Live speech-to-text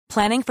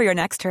Planning for your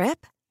next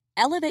trip?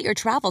 Elevate your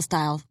travel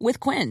style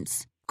with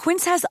Quince.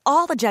 Quince has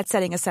all the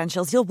jet-setting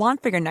essentials you'll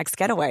want for your next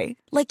getaway,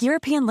 like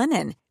European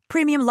linen,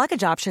 premium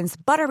luggage options,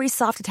 buttery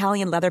soft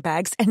Italian leather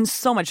bags, and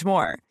so much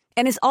more.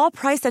 And is all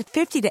priced at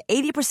 50 to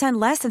 80%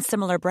 less than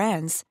similar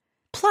brands.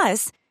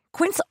 Plus,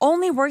 Quince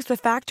only works with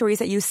factories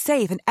that use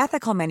safe and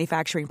ethical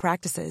manufacturing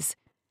practices.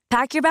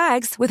 Pack your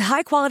bags with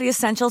high-quality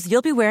essentials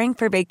you'll be wearing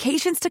for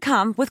vacations to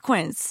come with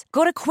Quince.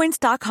 Go to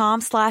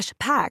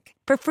quince.com/pack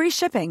for free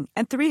shipping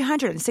and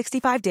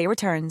 365-day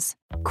returns.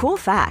 Cool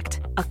fact,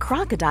 a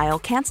crocodile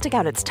can't stick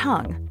out its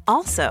tongue.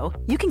 Also,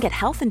 you can get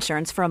health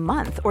insurance for a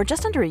month or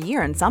just under a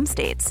year in some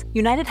states.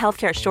 United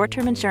Healthcare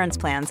short-term insurance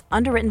plans,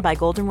 underwritten by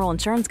Golden Rule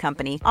Insurance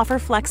Company, offer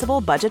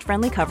flexible,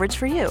 budget-friendly coverage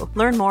for you.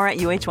 Learn more at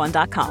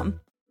uh1.com.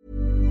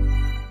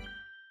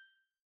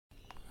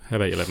 How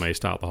about you let me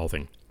start the whole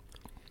thing?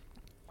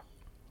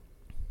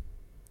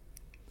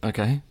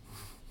 Okay.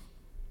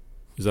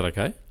 Is that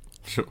okay?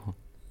 Sure.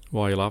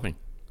 Why are you laughing?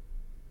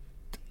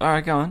 All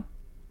right, go on.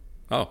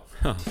 Oh.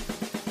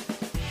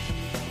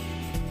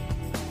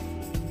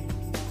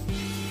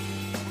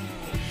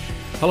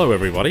 Hello,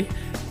 everybody.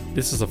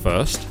 This is a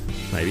first,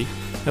 maybe.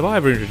 Have I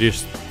ever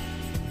introduced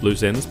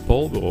loose ends,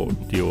 Paul, or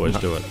do you always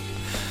do it?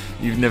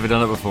 You've never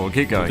done it before.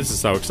 Keep going. This is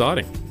so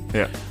exciting.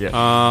 Yeah.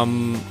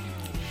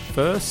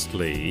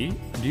 Firstly,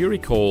 do you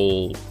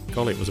recall,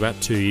 golly, it was about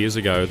 2 years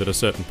ago that a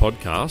certain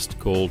podcast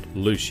called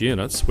Loose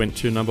Units went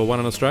to number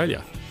one in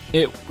Australia?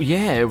 It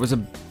was a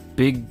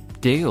big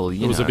deal.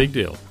 It was a big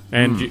deal.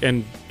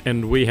 And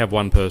and we have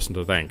one person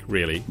to thank,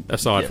 really,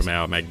 aside from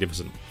our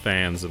magnificent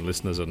fans and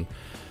listeners and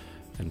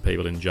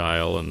people in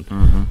jail and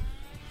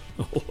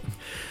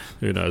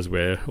who knows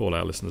where all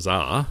our listeners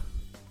are. I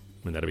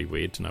mean, that'd be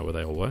weird to know where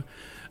they all were.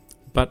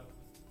 But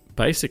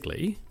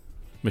basically,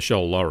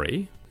 Michelle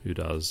Laurie, who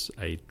does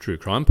a true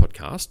crime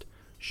podcast,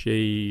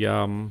 she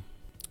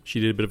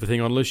did a bit of a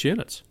thing on Loose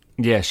Units.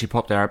 Yeah, she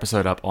popped our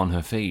episode up on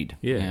her feed.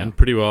 Yeah, and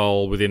pretty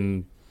well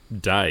within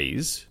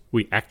days,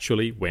 we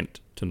actually went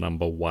to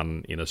number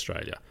one in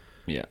Australia.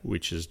 Yeah.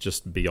 Which is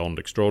just beyond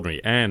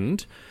extraordinary.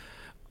 And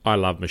I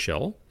love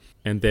Michelle.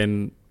 And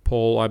then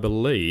Paul, I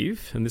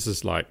believe, and this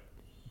is like,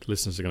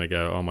 listeners are going to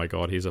go, oh my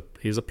God, here's a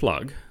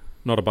plug.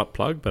 Not a butt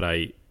plug, but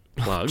a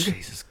plug. Oh,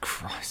 Jesus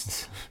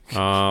Christ.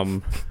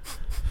 Oh,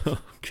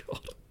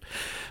 God.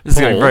 This is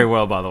going very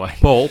well, by the way.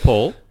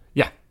 Paul.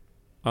 Yeah.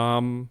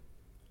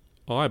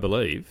 I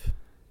believe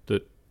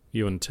that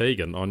you and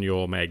Tegan on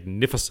your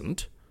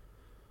magnificent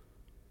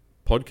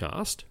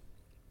podcast,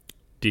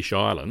 Dish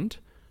Island,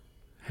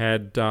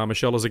 had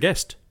Michelle as a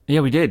guest.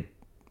 Yeah, we did.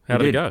 How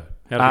did it go?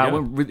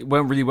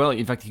 Went really well.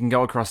 In fact, you can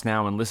go across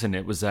now and listen.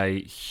 It was a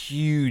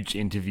huge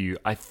interview.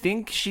 I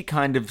think she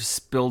kind of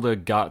spilled her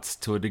guts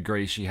to a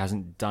degree she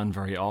hasn't done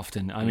very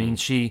often. I mean,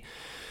 she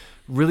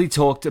really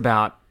talked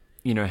about,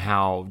 you know,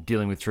 how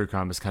dealing with true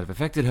crime has kind of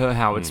affected her,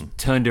 how it's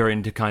turned her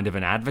into kind of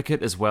an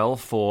advocate as well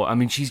for... I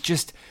mean,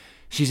 she's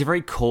a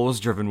very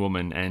cause-driven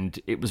woman, and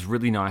it was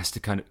really nice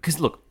to kind of... Because,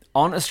 look,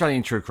 on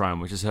Australian True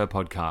Crime, which is her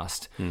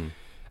podcast...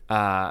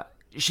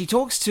 she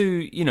talks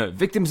to, you know,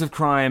 victims of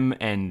crime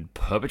and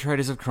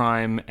perpetrators of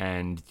crime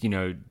and, you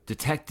know,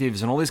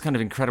 detectives and all these kind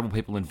of incredible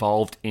people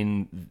involved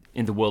in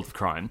the world of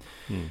crime.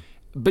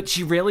 But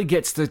she rarely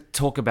gets to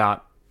talk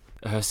about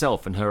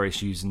herself and her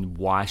issues and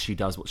why she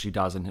does what she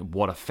does and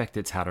what effect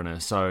it's had on her.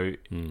 So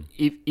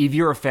if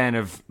you're a fan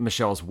of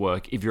Michelle's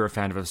work, if you're a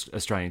fan of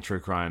Australian True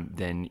Crime,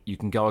 then you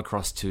can go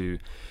across to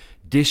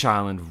Dish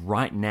Island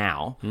right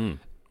now.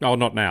 Oh,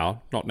 not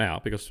now,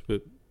 because...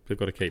 They've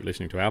got to keep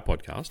listening to our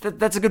podcast.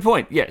 That's a good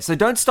point. Yeah, so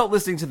don't stop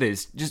listening to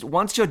this. Just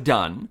once you're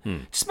done,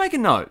 just make a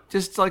note.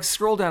 Just like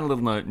scroll down a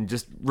little note and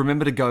just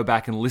remember to go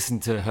back and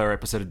listen to her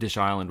episode of Dish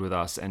Island with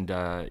us. And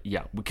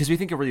because we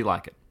think you'll really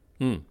like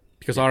it.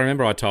 Because I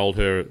remember I told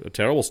her a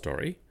terrible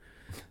story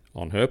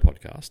on her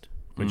podcast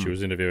when she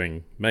was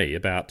interviewing me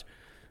about,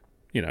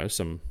 you know,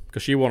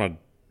 because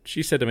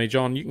she said to me,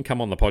 John, you can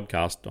come on the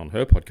podcast, on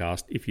her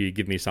podcast, if you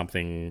give me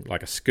something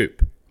like a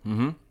scoop.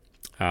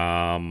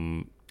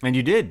 And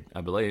you did,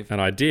 I believe.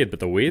 And I did, but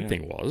the weird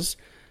thing was,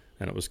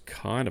 and it was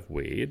kind of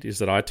weird, is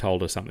that I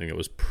told her something that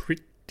was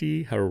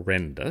pretty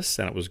horrendous,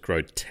 and it was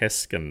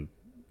grotesque and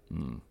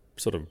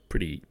sort of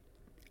pretty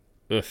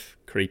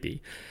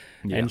creepy.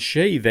 Yeah. And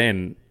she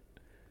then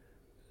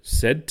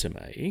said to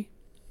me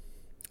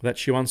that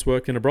she once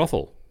worked in a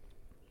brothel,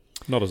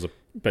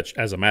 but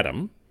as a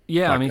madam.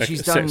 Yeah, like I mean,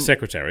 she's done...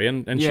 secretary,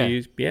 and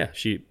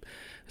she...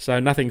 So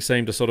nothing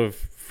seemed to sort of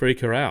freak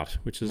her out,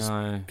 which is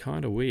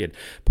kind of weird.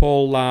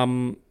 Paul,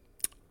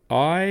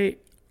 I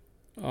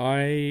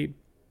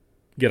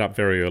get up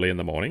very early in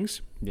the mornings.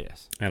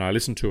 Yes. And I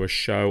listen to a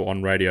show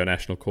on Radio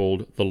National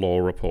called The Law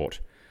Report.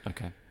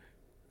 Okay.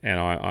 And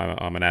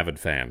I'm an avid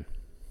fan.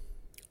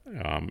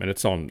 And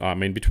it's on, I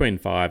mean, between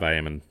 5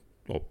 a.m.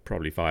 or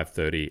probably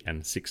 5:30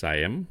 and 6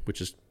 a.m.,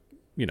 which is,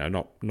 you know,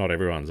 not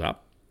everyone's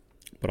up,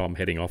 but I'm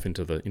heading off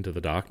into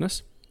the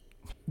darkness.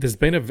 There's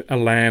been a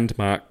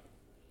landmark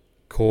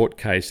court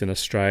case in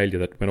Australia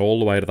that went all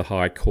the way to the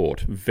High Court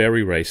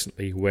very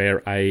recently,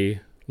 where a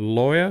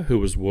lawyer who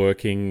was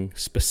working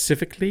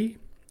specifically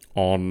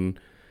on,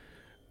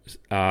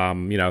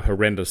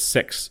 horrendous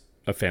sex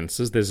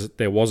offences.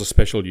 There was a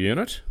special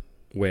unit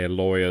where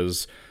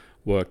lawyers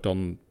worked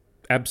on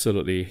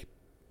absolutely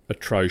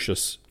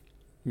atrocious,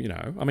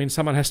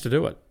 someone has to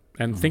do it.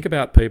 And think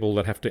about people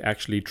that have to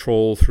actually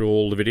trawl through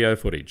all the video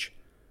footage.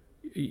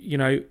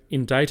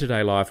 In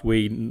day-to-day life,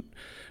 we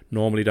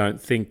normally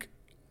don't think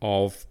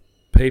of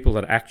people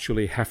that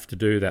actually have to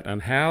do that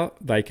and how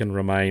they can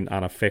remain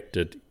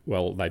unaffected.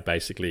 Well,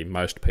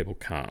 most people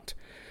can't.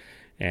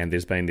 And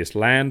there's been this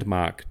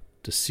landmark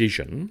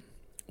decision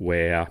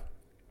where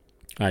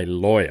a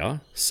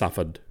lawyer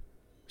suffered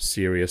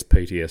serious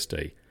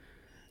PTSD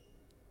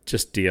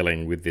just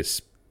dealing with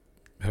this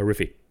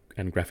horrific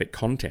and graphic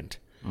content.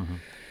 Mm-hmm.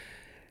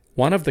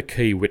 One of the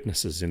key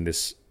witnesses in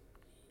this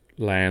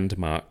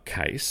landmark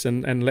case,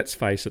 and let's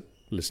face it,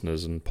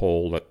 listeners and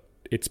Paul, that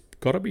it's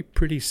got to be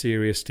pretty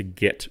serious to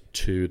get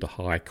to the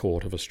High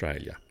Court of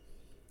Australia.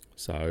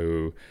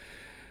 So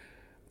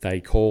they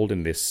called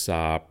in this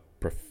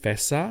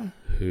professor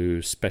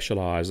who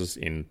specialises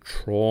in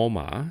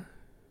trauma,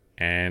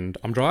 and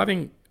I'm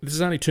driving, this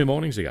is only 2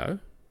 mornings ago,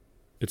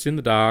 it's in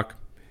the dark,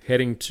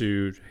 heading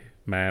to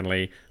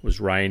Manly, it was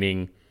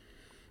raining,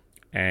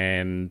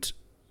 and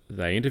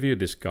they interviewed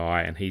this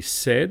guy, and he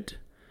said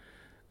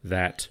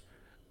that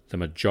the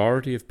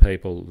majority of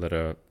people that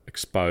are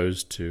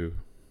exposed to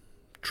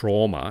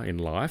trauma in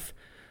life,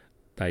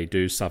 they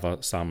do suffer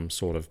some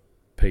sort of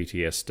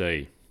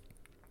PTSD.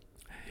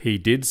 He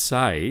did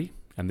say,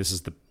 and this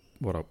is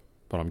what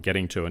I'm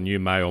getting to, and you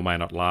may or may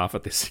not laugh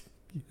at this.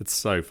 It's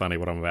so funny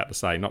what I'm about to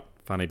say. Not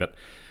funny, but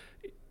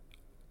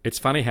it's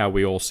funny how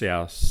we all see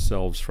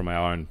ourselves from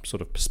our own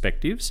sort of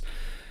perspectives.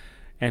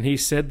 And he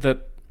said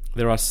that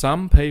there are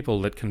some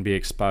people that can be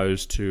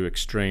exposed to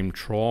extreme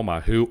trauma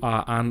who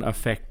are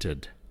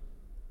unaffected.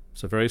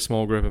 It's a very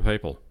small group of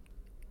people.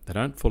 They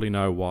don't fully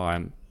know why,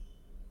 and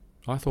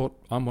I thought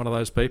I'm one of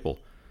those people.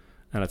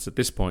 And it's at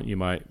this point you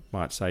might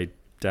say,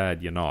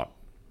 Dad, you're not.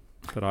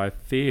 But I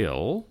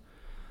feel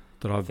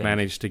that I've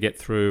managed to get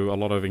through a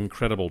lot of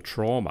incredible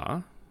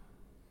trauma,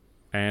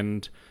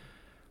 and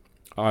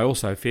I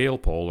also feel,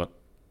 Paul, that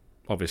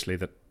obviously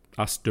that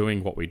us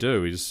doing what we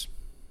do is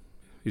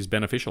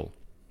beneficial,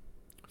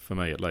 for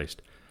me at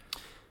least.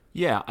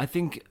 Yeah, I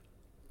think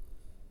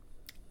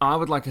I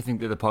would like to think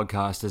that the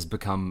podcast has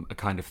become a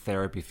kind of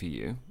therapy for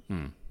you.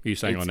 Are you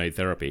saying I need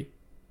therapy?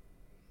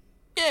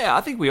 Yeah,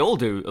 I think we all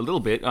do a little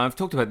bit. I've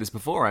talked about this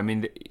before. I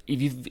mean,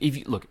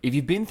 if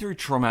you've been through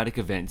traumatic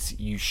events,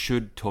 you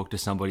should talk to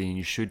somebody and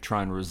you should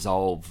try and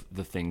resolve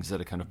the things that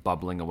are kind of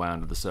bubbling away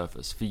under the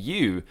surface. For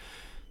you,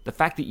 the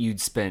fact that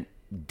you'd spent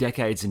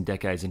decades and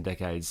decades and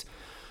decades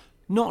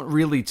not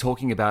really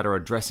talking about or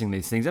addressing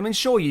these things. I mean,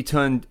 sure, you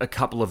turned a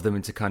couple of them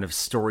into kind of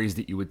stories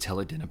that you would tell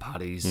at dinner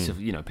parties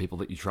to, people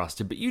that you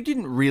trusted, but you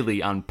didn't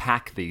really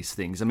unpack these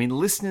things. I mean,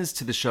 listeners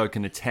to the show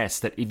can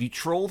attest that if you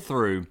trawl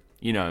through,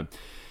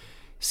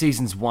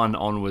 seasons 1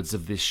 onwards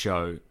of this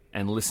show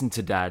and listen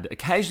to Dad,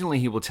 occasionally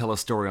he will tell a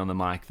story on the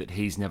mic that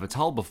he's never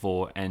told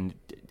before, and,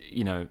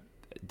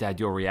 Dad,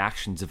 your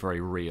reactions are very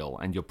real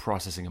and you're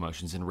processing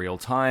emotions in real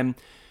time.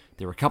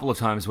 There were a couple of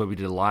times where we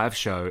did a live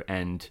show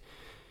and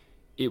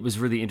it was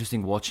really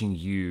interesting watching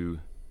you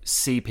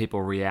see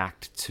people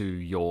react to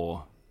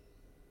your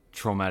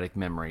traumatic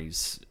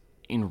memories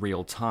in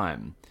real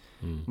time.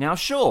 Now,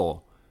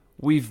 sure,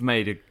 we've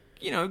made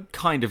a,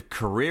 kind of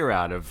career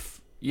out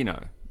of,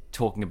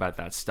 talking about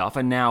that stuff.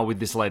 And now with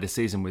this latest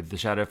season with the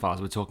Shadow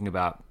Files, we're talking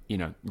about,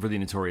 really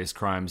notorious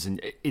crimes. And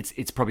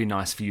it's probably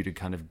nice for you to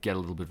kind of get a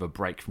little bit of a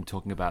break from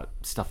talking about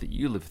stuff that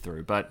you lived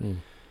through. But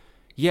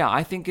yeah,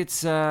 I think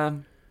it's...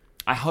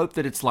 I hope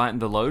that it's lightened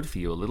the load for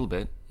you a little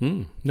bit.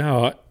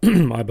 No,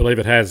 I believe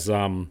it has.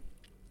 And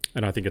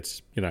I think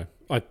it's,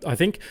 I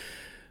think,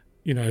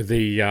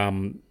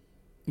 the,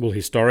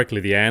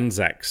 historically the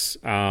Anzacs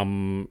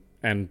and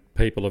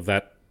people of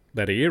that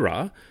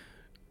era,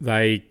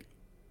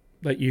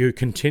 that you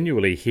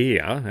continually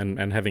hear,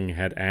 and having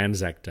had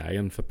Anzac Day,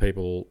 and for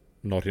people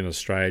not in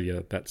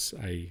Australia, that's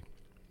an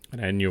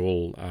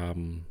annual,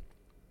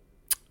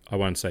 I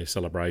won't say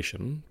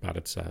celebration, but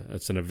it's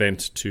an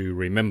event to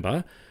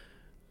remember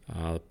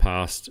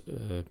past,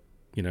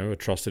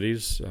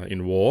 atrocities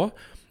in war.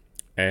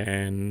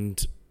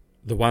 And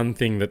the one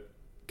thing that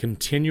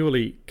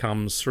continually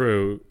comes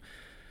through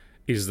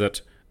is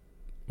that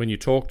when you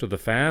talk to the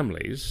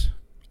families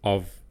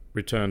of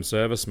returned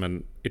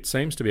servicemen, it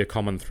seems to be a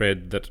common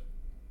thread that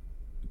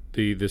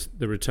the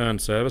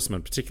returned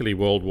servicemen, particularly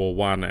World War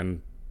I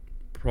and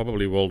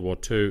probably World War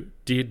II,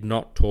 did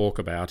not talk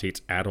about it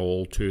at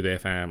all to their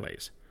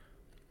families.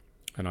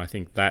 And I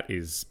think that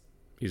is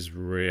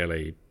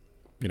really,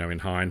 in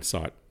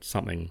hindsight,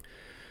 something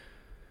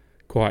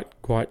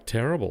quite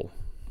terrible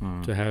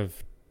to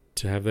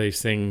have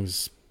these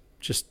things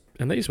just...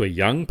 And these were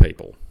young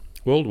people.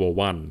 World War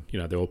I,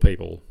 there were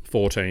people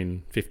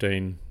 14,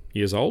 15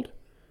 years old,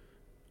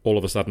 all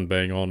of a sudden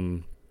being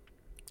on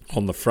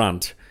the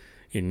front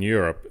in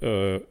Europe.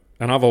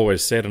 And I've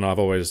always said, and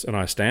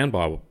I stand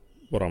by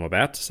what I'm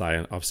about to say,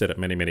 and I've said it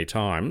many, many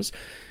times,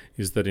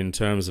 is that in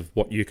terms of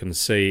what you can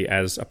see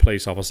as a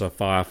police officer,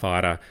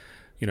 firefighter,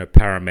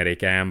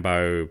 paramedic,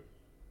 ambo,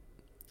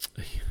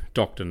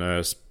 doctor,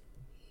 nurse,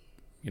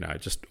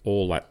 just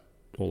all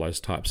those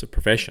types of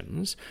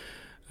professions,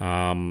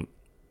 the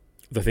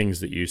things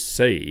that you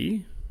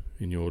see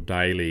in your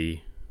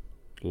daily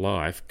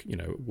life,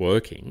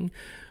 working,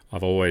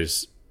 I've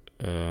always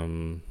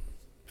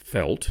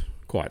felt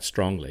quite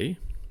strongly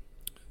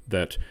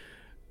that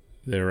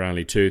there are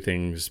only two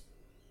things,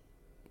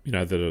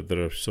 that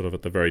are sort of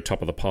at the very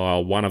top of the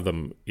pile. One of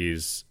them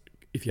is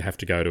if you have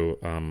to go to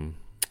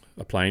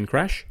a plane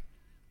crash,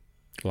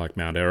 like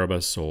Mount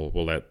Erebus,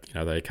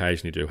 they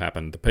occasionally do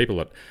happen. The people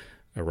that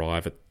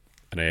arrive at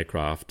an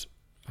aircraft,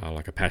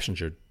 like a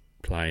passenger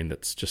plane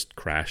that's just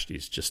crashed,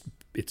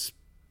 it's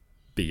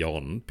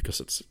beyond, because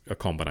it's a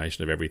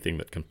combination of everything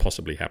that can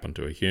possibly happen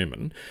to a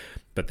human.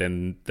 But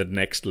then the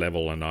next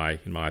level, and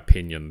in my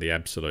opinion, the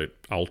absolute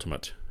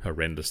ultimate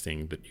horrendous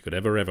thing that you could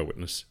ever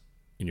witness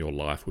in your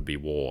life would be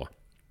war.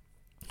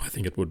 I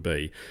think it would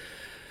be.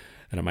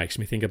 And it makes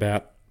me think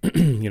about,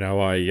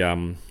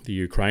 the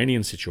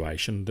Ukrainian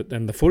situation,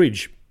 and the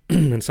footage.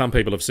 And some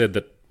people have said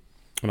that,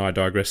 and I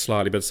digress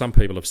slightly, but some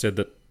people have said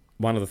that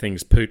one of the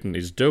things Putin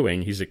is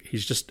doing,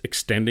 he's just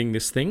extending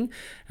this thing.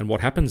 And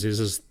what happens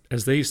is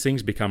as these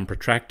things become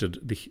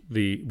protracted,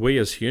 we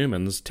as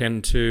humans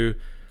tend to,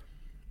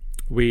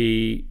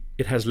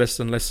 it has less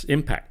and less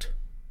impact.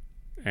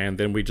 And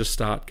then we just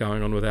start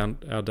going on with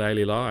our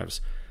daily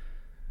lives.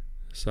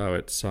 So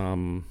it's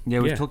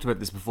we've talked about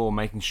this before,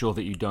 making sure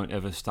that you don't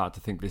ever start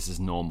to think this is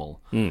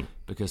normal,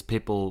 because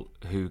people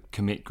who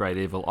commit great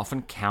evil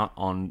often count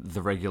on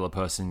the regular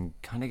person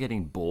kind of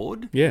getting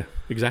bored,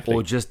 exactly,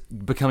 or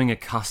just becoming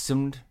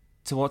accustomed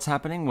to what's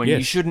happening when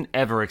you shouldn't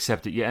ever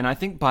accept it. And I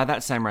think by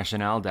that same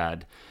rationale,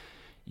 Dad,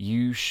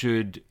 you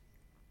should,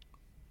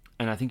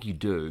 and I think you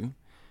do,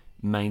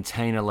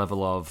 maintain a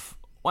level of,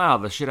 wow,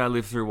 the shit I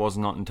lived through was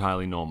not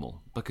entirely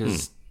normal,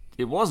 because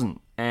it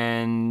wasn't,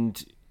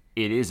 and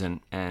it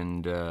isn't,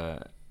 and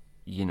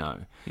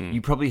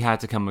you probably had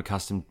to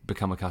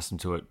become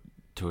accustomed to it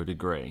to a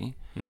degree.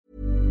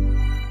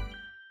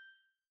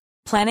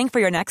 Planning for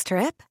your next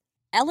trip?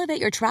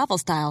 Elevate your travel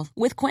style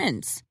with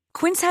Quince.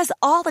 Quince has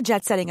all the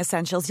jet-setting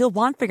essentials you'll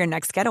want for your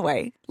next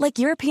getaway, like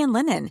European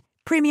linen,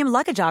 premium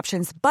luggage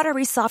options,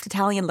 buttery soft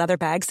Italian leather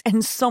bags,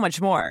 and so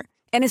much more.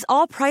 And is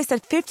all priced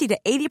at 50 to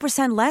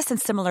 80% less than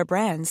similar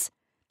brands.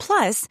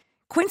 Plus,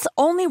 Quince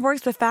only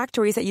works with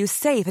factories that use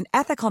safe and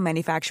ethical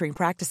manufacturing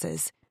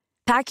practices.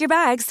 Pack your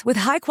bags with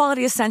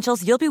high-quality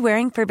essentials you'll be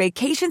wearing for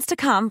vacations to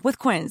come with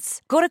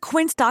Quince. Go to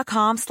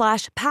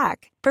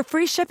quince.com/pack for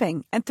free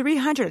shipping and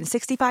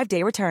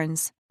 365-day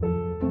returns.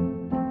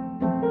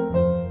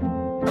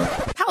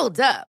 Hold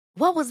up.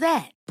 What was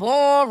that?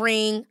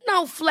 Boring.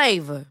 No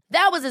flavor.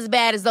 That was as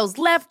bad as those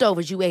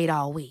leftovers you ate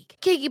all week.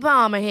 Keke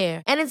Palmer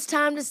here. And it's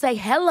time to say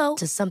hello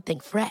to something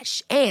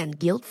fresh and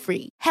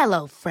guilt-free.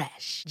 Hello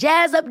Fresh.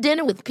 Jazz up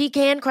dinner with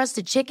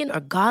pecan-crusted chicken or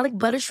garlic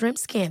butter shrimp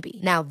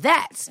scampi. Now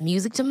that's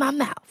music to my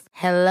mouth.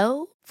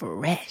 Hello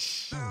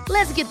Fresh.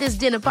 Let's get this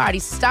dinner party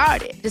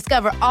started.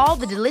 Discover all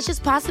the delicious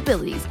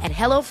possibilities at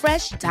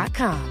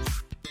HelloFresh.com.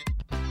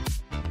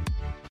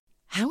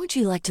 How would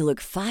you like to look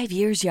 5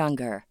 years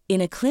younger?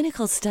 In a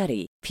clinical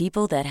study,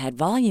 people that had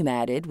volume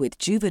added with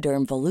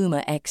Juvederm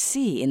Voluma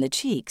XC in the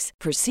cheeks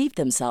perceived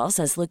themselves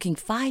as looking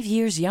 5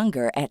 years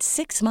younger at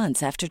 6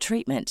 months after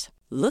treatment.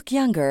 Look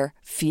younger,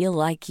 feel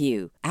like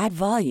you. Add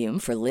volume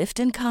for lift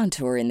and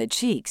contour in the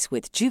cheeks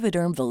with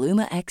Juvederm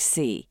Voluma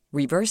XC.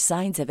 Reverse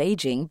signs of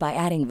aging by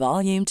adding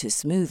volume to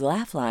smooth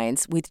laugh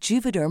lines with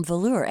Juvederm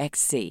Volure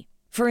XC.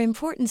 For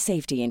important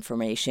safety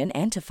information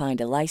and to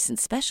find a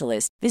licensed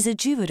specialist, visit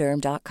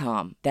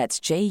Juvederm.com. That's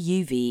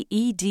JUVEDERM.com.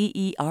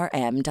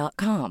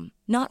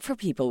 Not for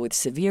people with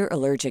severe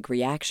allergic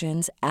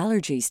reactions,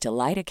 allergies to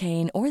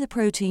lidocaine, or the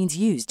proteins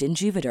used in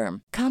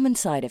Juvederm. Common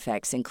side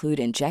effects include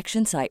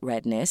injection site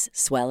redness,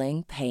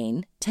 swelling,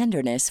 pain,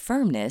 tenderness,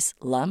 firmness,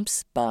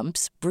 lumps,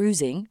 bumps,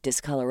 bruising,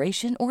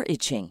 discoloration, or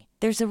itching.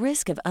 There's a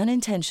risk of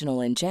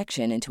unintentional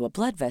injection into a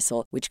blood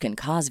vessel, which can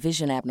cause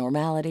vision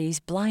abnormalities,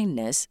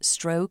 blindness,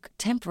 stroke,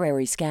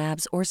 temporary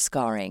scabs, or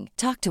scarring.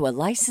 Talk to a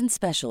licensed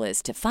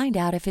specialist to find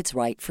out if it's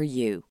right for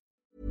you.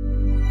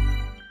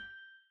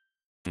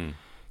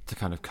 To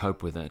kind of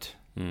cope with it.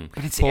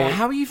 But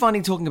how are you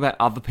finding talking about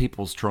other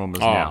people's traumas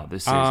now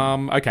this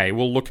season? Okay,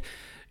 well, look,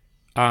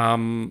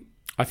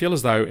 I feel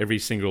as though every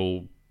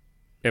single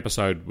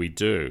episode we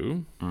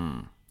do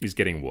is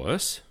getting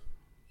worse.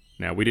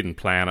 Now, we didn't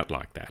plan it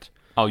like that.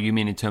 Oh, you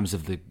mean in terms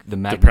of the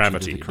magnitude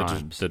depravity, of the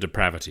crimes? The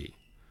depravity.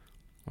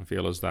 I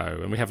feel as though,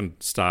 and we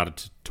haven't started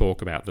to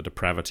talk about the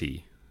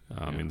depravity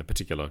in the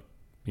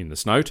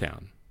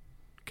Snowtown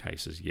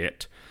cases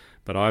yet.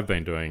 But I've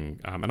been doing,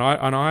 and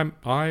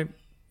I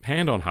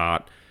hand on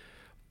heart,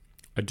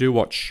 I do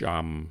watch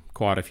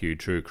quite a few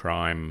true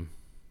crime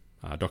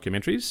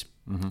documentaries.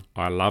 Mm-hmm.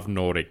 I love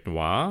Nordic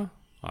noir.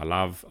 I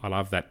love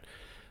that.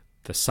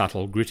 The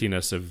subtle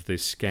grittiness of the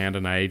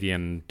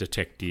Scandinavian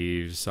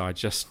detectives. I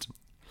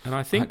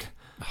think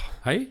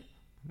Hey?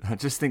 I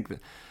just think that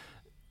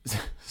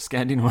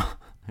Scandinavia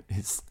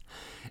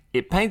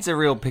it paints a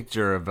real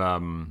picture of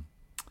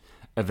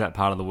that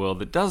part of the world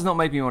that does not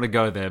make me want to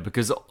go there,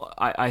 because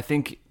I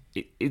think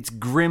it's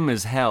grim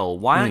as hell.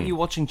 Why aren't you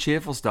watching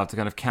cheerful stuff to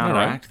kind of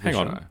counteract the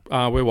show? Hang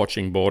on. We're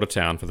watching Border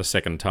Town for the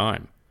second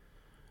time.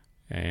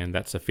 And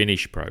that's a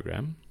Finnish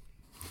program.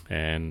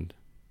 And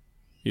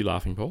you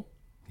laughing, Paul?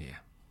 Yeah.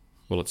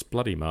 Well, it's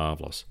bloody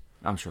marvellous.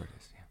 I'm sure it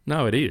is. Yeah.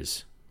 No, it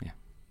is.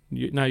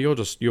 Yeah.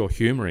 You're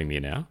humouring me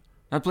now.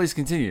 No, please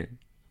continue.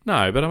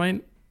 No, but I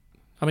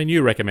mean,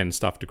 you recommend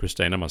stuff to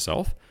Christina,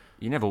 myself.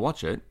 You never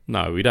watch it.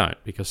 No, we don't,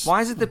 because...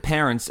 Why is it that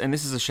parents, and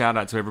this is a shout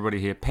out to everybody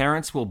here,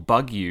 parents will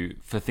bug you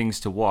for things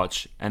to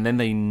watch and then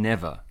they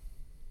never,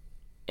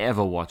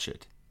 ever watch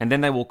it. And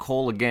then they will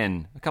call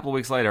again a couple of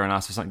weeks later and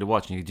ask for something to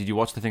watch. And you go, did you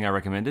watch the thing I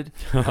recommended?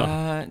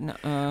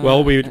 No,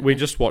 well, we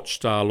just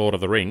watched Lord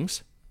of the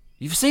Rings.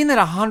 You've seen that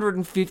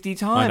 150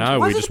 times. I know,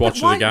 we just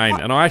watched it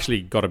again. And I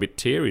actually got a bit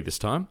teary this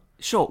time.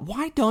 Sure,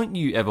 why don't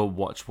you ever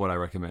watch what I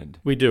recommend?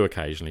 We do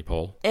occasionally,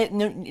 Paul.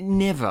 No,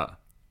 never.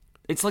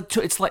 It's like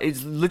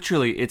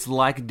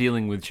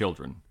dealing with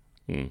children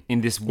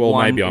in this Well,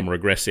 one... maybe I'm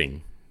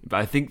regressing.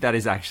 But I think that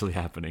is actually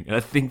happening. And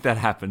I think that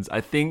happens.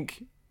 I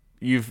think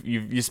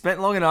you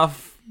spent long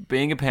enough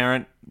being a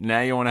parent.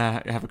 Now you want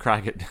to have a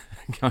crack at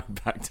going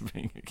back to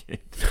being a kid.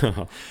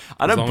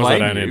 I don't blame you. As long as I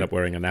don't end up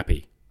wearing a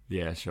nappy.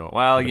 Yeah, sure.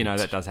 Well,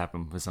 that does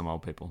happen with some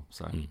old people.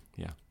 So,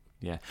 yeah.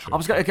 Sure.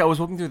 I was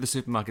walking through the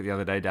supermarket the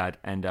other day, Dad,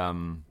 and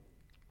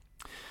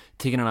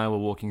Tegan and I were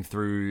walking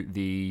through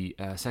the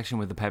section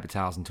with the paper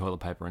towels and toilet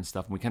paper and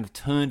stuff, and we kind of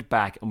turned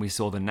back and we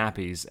saw the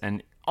nappies.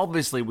 And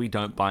obviously we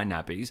don't buy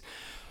nappies,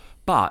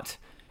 but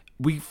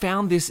we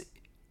found this...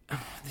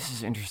 This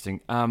is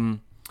interesting.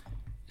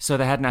 So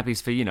they had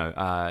nappies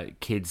for,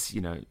 kids,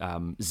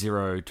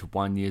 0 to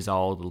 1 years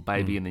old, little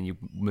baby, and then you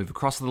move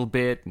across a little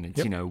bit, and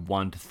it's,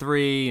 1 to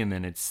 3, and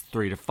then it's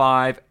 3 to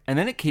 5, and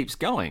then it keeps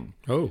going.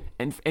 Oh.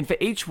 And for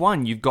each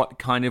one, you've got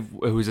kind of,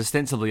 who's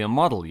ostensibly a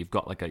model. You've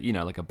got like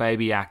a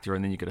baby actor,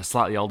 and then you've got a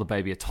slightly older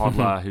baby, a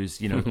toddler, who's,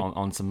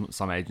 on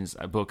some agents'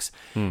 books.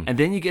 And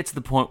then you get to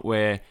the point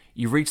where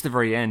you reach the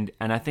very end,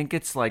 and I think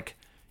it's like,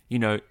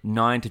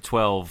 9 to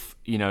 12,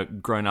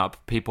 grown up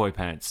pee-boy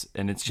pants.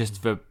 And it's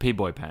just for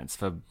pee-boy pants,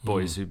 for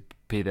boys who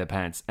pee their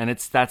pants. And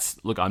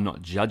look, I'm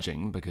not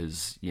judging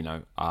because,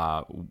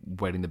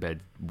 wetting the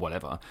bed,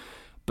 whatever.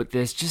 But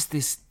there's just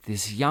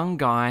this young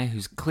guy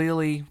who's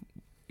clearly,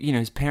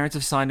 his parents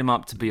have signed him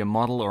up to be a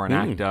model or an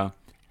actor.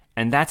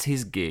 And that's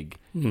his gig,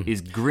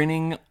 is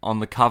grinning on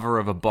the cover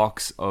of a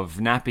box of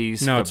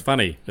nappies. No, it's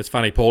funny. It's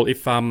funny, Paul.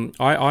 If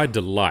I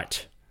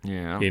delight...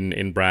 Yeah.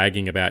 In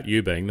bragging about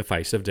you being the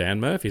face of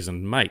Dan Murphy's,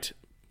 and mate,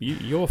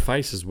 your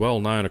face is well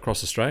known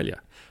across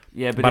Australia.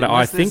 Yeah, but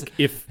I think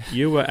if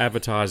you were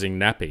advertising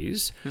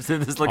nappies,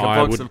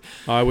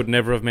 I would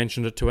never have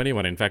mentioned it to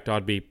anyone. In fact,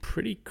 I'd be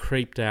pretty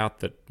creeped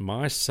out that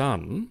my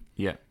son,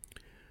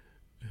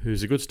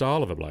 who's a good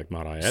style of a bloke,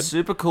 might I add,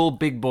 super cool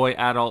big boy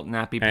adult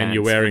nappy pants, and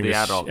you're wearing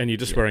adult, and you're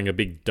just wearing a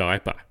big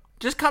diaper.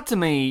 Just cut to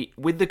me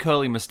with the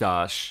curly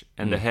moustache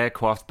and the hair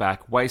coiffed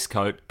back,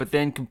 waistcoat, but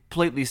then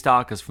completely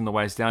starkers from the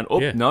waist down. Oh,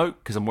 no,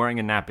 because I'm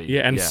wearing a nappy.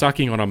 Yeah, and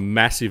sucking on a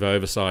massive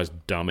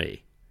oversized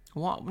dummy.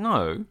 What?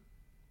 No,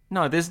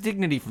 there's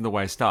dignity from the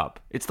waist up.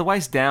 It's the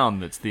waist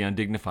down that's the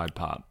undignified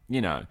part,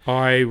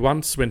 I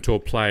once went to a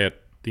play at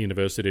the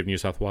University of New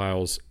South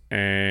Wales,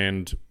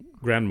 and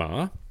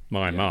Grandma,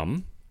 my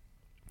mum,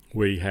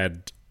 we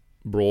had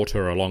brought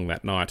her along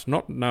that night,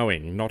 not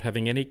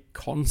having any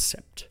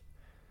concept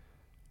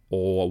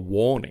or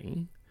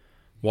warning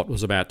what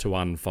was about to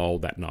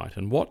unfold that night.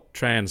 And what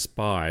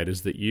transpired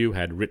is that you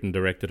had written,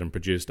 directed, and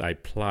produced a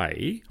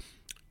play,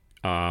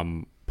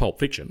 Pulp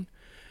Fiction,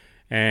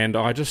 and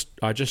I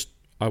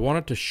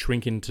wanted to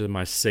shrink into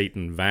my seat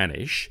and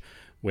vanish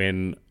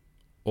when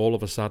all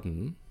of a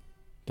sudden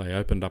they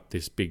opened up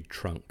this big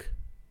trunk,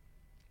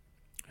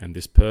 and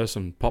this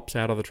person pops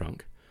out of the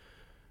trunk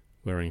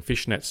wearing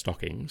fishnet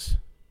stockings,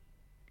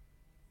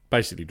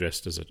 basically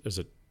dressed as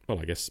a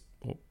I guess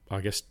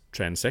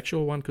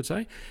transsexual, one could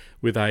say,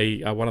 with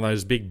a one of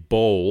those big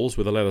balls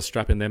with a leather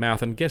strap in their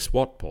mouth. And guess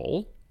what,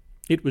 Paul?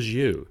 It was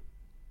you.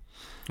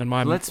 And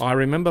I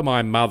remember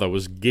my mother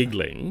was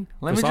giggling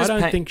because I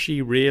don't think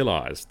she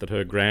realised that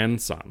her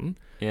grandson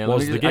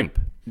was the gimp.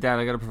 Dad,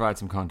 I got to provide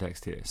some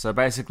context here. So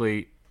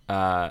basically,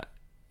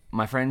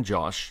 my friend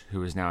Josh,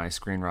 who is now a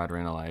screenwriter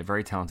in LA, a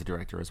very talented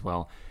director as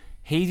well,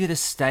 he did a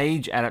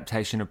stage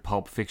adaptation of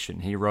Pulp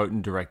Fiction. He wrote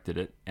and directed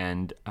it,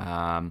 and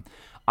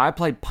I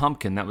played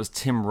Pumpkin. That was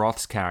Tim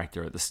Roth's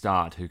character at the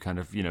start, who kind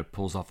of,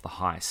 pulls off the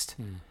heist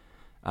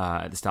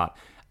at the start.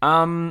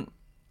 And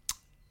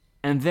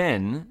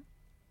then,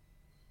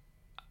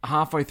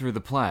 halfway through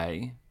the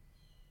play,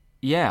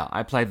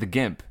 I played the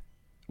Gimp.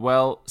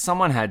 Well,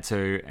 someone had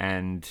to,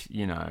 and,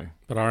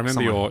 But I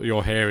remember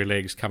your hairy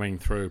legs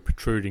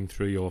protruding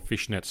through your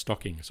fishnet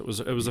stockings. It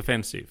was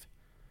offensive,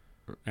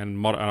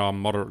 and I'm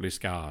moderately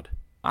scarred.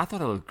 I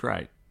thought it looked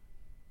great.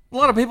 A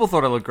lot of people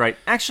thought I looked great.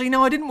 Actually,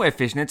 no, I didn't wear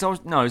fishnets.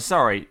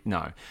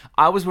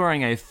 I was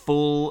wearing a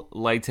full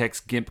latex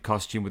gimp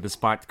costume with a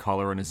spiked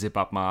collar and a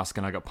zip-up mask,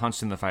 and I got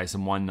punched in the face.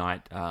 And one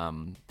night,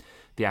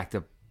 the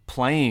actor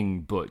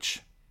playing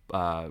Butch,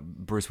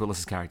 Bruce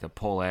Willis's character,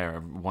 Paul Ayer, a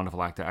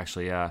wonderful actor,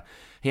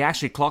 he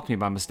actually clocked me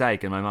by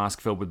mistake, and my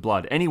mask filled with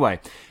blood. Anyway,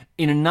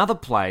 in another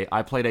play,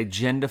 I played a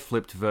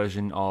gender-flipped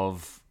version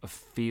of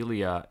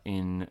Ophelia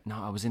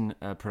I was in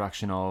a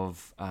production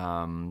of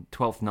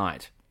Twelfth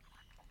Night.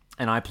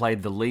 And I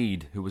played the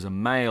lead, who was a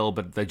male,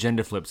 but the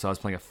gender flipped, so I was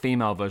playing a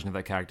female version of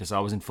that character, so I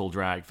was in full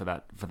drag for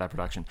that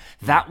production.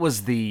 That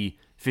was the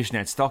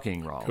fishnet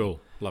stocking role. Cool.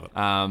 Love it.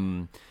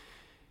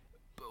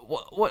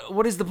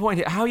 What is the point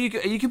here? How are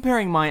you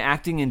comparing my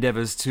acting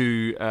endeavours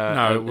to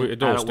No,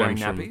 it all adult wearing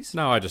stems from... nappies?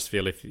 No, I just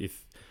feel if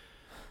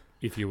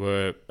you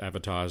were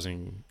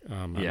advertising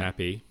a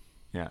nappy,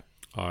 Yeah.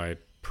 I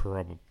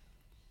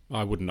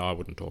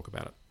wouldn't talk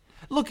about it.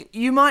 Look,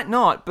 you might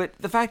not, but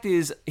the fact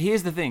is,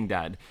 here's the thing,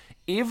 Dad.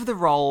 If the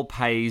role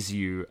pays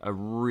you a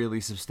really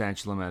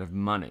substantial amount of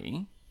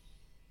money,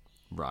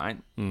 right?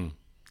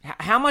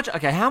 How much?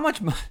 Okay, how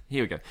much?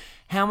 Here we go.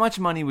 How much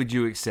money would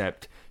you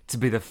accept to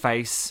be the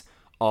face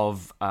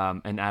of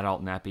an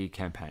adult nappy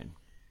campaign?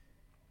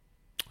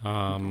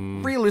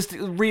 Realistic.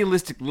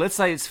 Let's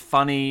say it's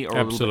funny or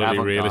Absolutely, a little bit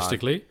avant-garde.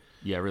 realistically.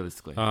 Yeah,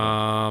 realistically. Would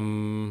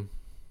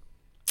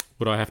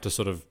I have to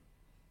sort of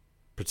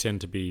pretend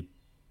to be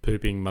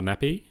pooping my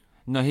nappy?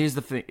 No, here's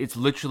the thing. It's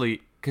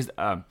literally because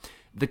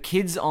the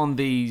kids on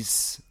the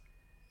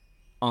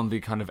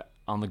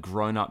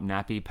grown-up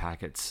nappy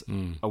packets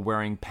are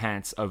wearing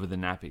pants over the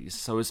nappies.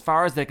 So as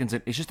far as they're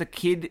concerned, it's just a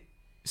kid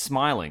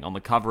smiling on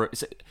the cover.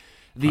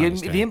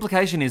 The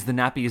implication is the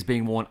nappy is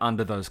being worn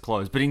under those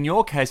clothes. But in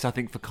your case, I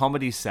think for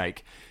comedy's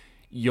sake,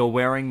 you're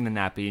wearing the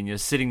nappy and you're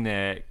sitting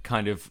there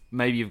kind of,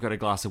 maybe you've got a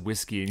glass of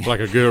whiskey. And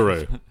Like a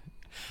guru.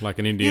 Like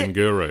an Indian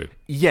guru.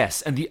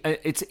 Yes, and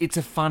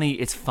it's funny.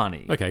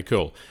 Okay,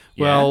 cool.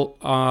 Yeah. Well,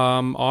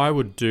 I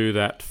would do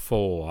that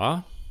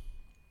for,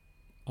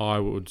 I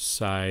would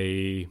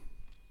say,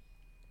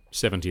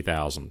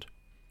 $70,000.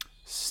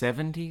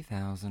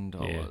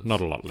 $70,000. Yeah, not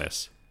a lot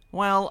less.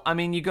 Well, I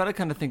mean, you got to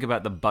kind of think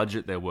about the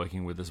budget they're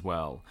working with as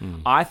well.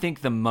 I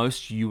think the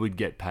most you would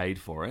get paid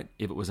for it,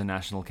 if it was a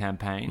national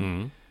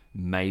campaign,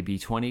 maybe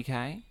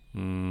 $20K.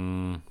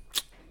 I'd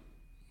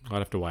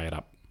have to weigh it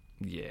up.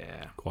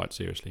 Yeah. Quite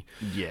seriously.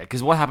 Yeah,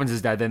 because what happens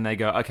is, Dad, then they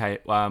go, okay,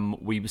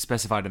 we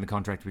specified in the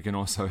contract we can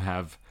also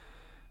have,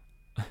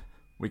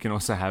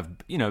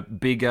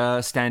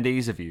 bigger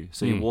standees of you.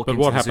 So you walk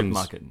into the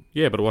supermarket.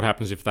 Yeah, but what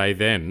happens if they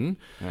then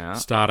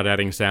started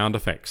adding sound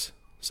effects?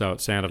 So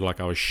it sounded like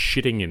I was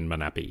shitting in my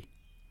nappy.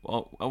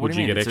 Well, what Would do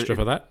you you mean? get extra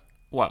for that?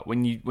 What,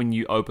 when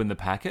you open the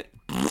packet?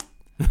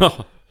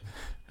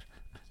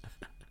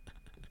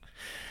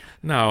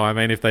 No, I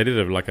mean if they did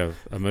a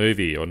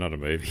movie, or not a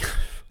movie.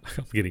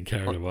 I'm getting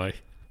carried away.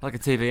 Like a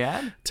TV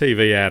ad?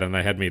 TV ad, and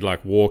they had me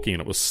like walking,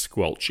 and it was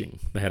squelching.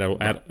 They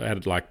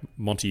had like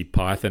Monty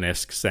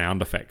Python-esque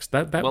sound effects.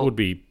 That would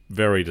be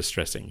very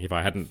distressing if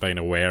I hadn't been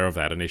aware of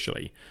that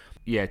initially.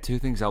 Yeah, two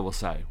things I will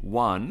say.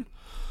 One,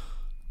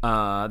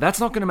 that's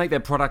not going to make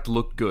their product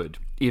look good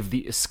if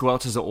the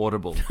squelches are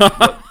audible.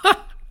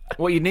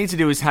 What you need to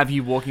do is have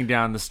you walking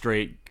down the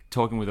street,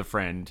 talking with a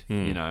friend,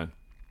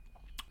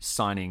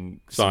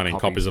 signing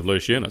copies of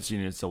loose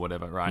units or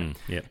whatever, right?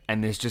 Yep.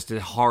 And there's just a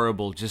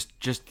horrible,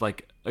 just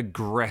like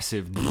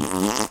aggressive,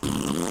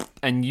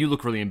 and you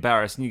look really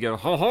embarrassed, and you go,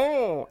 ho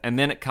ho, and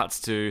then it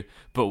cuts to,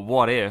 but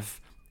what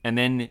if? And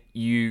then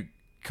you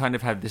kind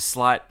of have this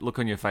slight look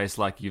on your face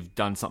like you've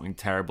done something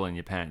terrible in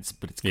your pants,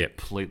 but it's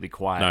completely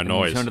quiet. No and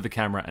noise. You turn to the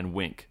camera and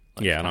wink.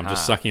 Like, and I'm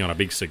just sucking on a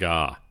big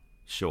cigar.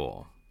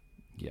 Sure.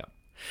 Yeah.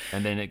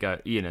 And then it go,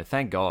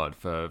 thank God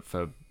for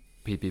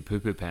pee-pee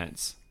poo-poo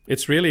pants.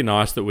 It's really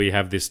nice that we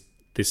have this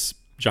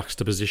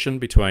juxtaposition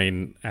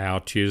between our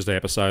Tuesday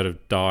episode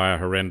of dire,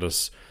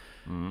 horrendous,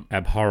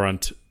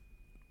 abhorrent,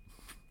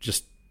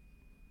 just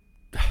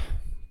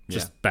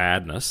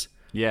badness.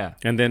 Yeah.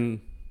 And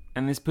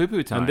this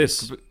poo-poo time. And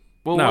this.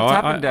 Well, no, what's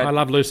happened, Dad? I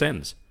love loose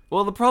ends.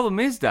 Well, the problem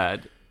is,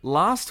 Dad,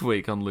 last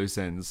week on Loose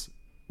Ends,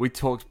 we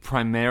talked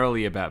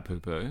primarily about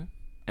poo-poo,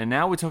 and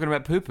now we're talking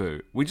about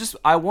poo-poo.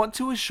 I want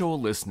to assure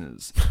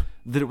listeners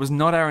that it was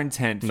not our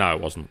intent. No,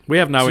 it wasn't. We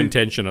have no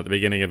intention at the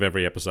beginning of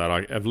every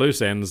episode. Of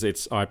Loose Ends,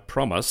 I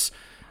promise,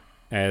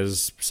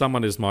 as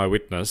someone is my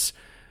witness,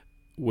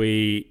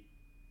 it's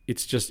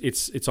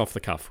off the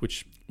cuff,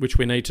 which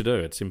we need to do.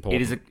 It's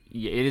important.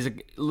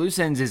 Loose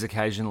Ends is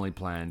occasionally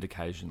planned,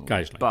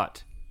 occasionally.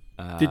 But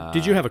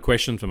did you have a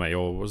question for me,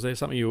 or was there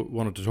something you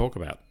wanted to talk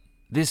about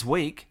this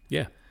week?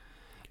 Yeah.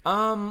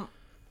 No.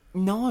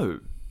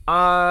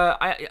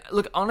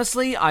 Look,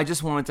 honestly, I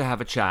just wanted to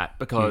have a chat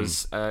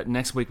because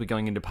next week we're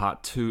going into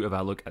part 2 of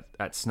our look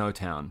at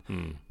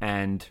Snowtown,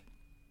 and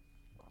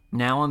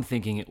now I'm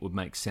thinking it would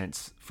make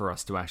sense for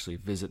us to actually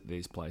visit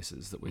these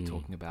places that we're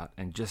talking about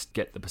and just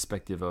get the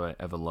perspective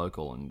of a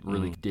local and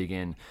really dig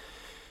in.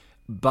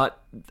 But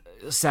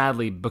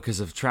sadly, because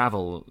of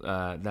travel,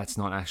 that's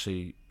not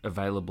actually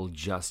available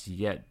just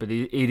yet, but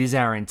it is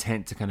our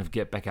intent to kind of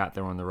get back out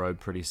there on the road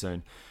pretty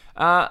soon.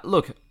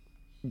 Look,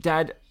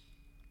 Dad,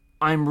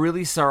 I'm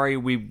really sorry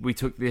we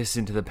took this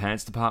into the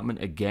pants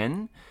department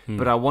again,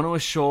 but I want to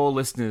assure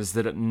listeners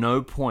that at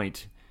no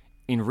point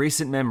in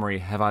recent memory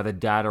have either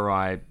Dad or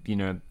I,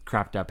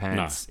 crapped our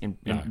pants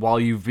while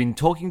you've been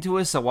talking to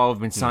us or while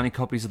we've been signing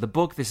copies of the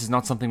book. This is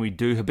not something we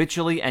do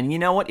habitually, and you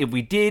know what? If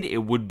we did, it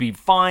would be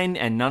fine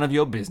and none of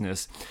your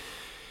business.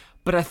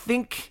 But I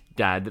think,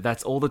 Dad,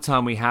 that's all the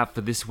time we have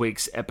for this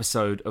week's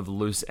episode of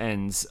Loose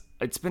Ends.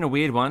 It's been a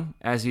weird one,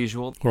 as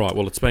usual. All right,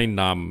 well, it's been...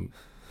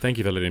 thank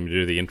you for letting me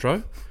do the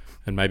intro,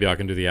 and maybe I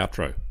can do the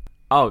outro.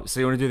 Oh, so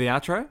you want to do the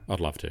outro? I'd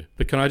love to.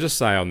 But can I just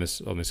say on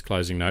this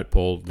closing note,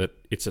 Paul, that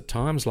it's at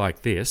times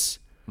like this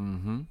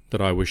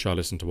that I wish I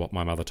listened to what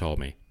my mother told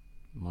me.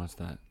 What's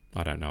that?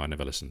 I don't know. I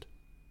never listened.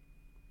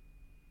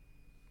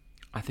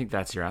 I think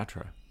that's your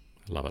outro.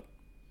 I love it.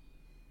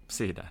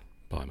 See you, Dad.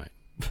 Bye, mate.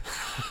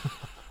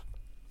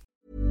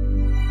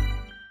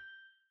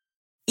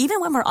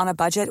 Even when we're on a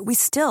budget, we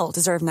still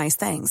deserve nice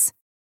things.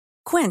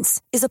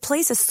 Quince is a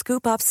place to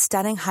scoop up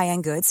stunning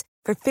high-end goods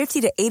for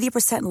 50 to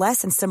 80%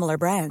 less than similar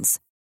brands.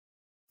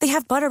 They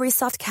have buttery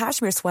soft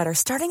cashmere sweaters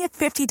starting at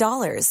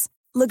 $50,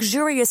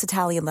 luxurious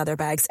Italian leather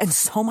bags, and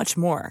so much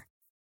more.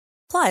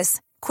 Plus,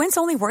 Quince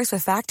only works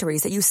with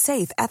factories that use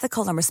safe,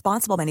 ethical, and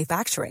responsible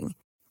manufacturing.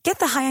 Get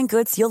the high-end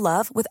goods you'll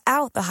love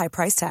without the high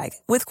price tag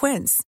with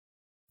Quince.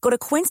 Go to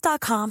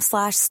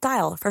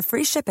quince.com/style for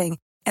free shipping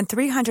and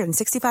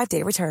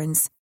 365-day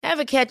returns.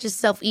 Ever catch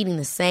yourself eating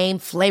the same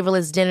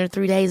flavorless dinner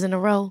 3 days in a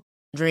row?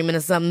 Dreaming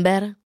of something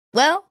better?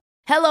 Well,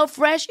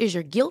 HelloFresh is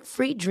your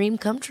guilt-free dream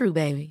come true,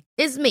 baby.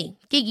 It's me,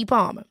 Keke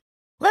Palmer.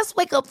 Let's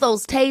wake up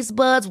those taste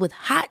buds with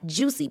hot,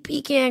 juicy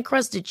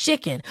pecan-crusted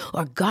chicken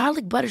or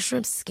garlic butter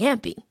shrimp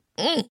scampi.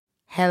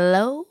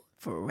 Hello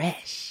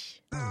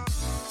Fresh.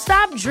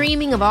 Stop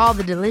dreaming of all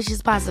the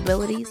delicious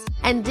possibilities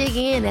and dig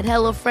in at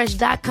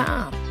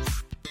HelloFresh.com.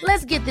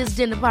 Let's get this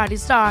dinner party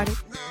started.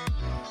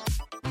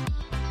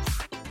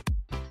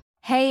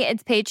 Hey,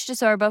 it's Paige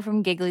DeSorbo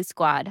from Giggly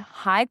Squad.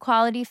 High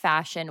quality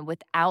fashion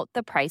without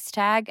the price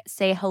tag.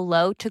 Say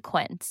hello to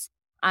Quince.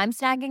 I'm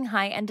snagging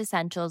high-end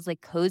essentials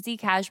like cozy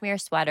cashmere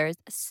sweaters,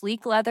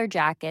 sleek leather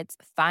jackets,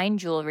 fine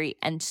jewelry,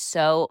 and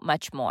so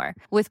much more.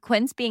 With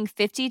Quince being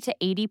 50 to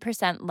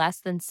 80%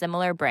 less than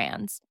similar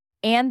brands.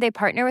 And they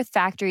partner with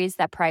factories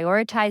that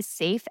prioritize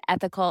safe,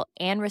 ethical,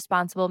 and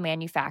responsible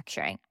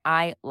manufacturing.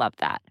 I love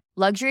that.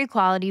 Luxury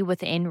quality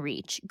within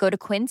reach. Go to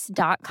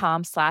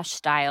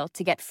quince.com/style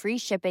to get free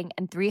shipping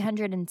and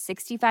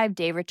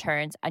 365-day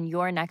returns on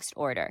your next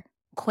order.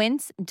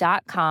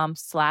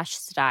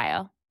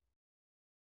 Quince.com/style.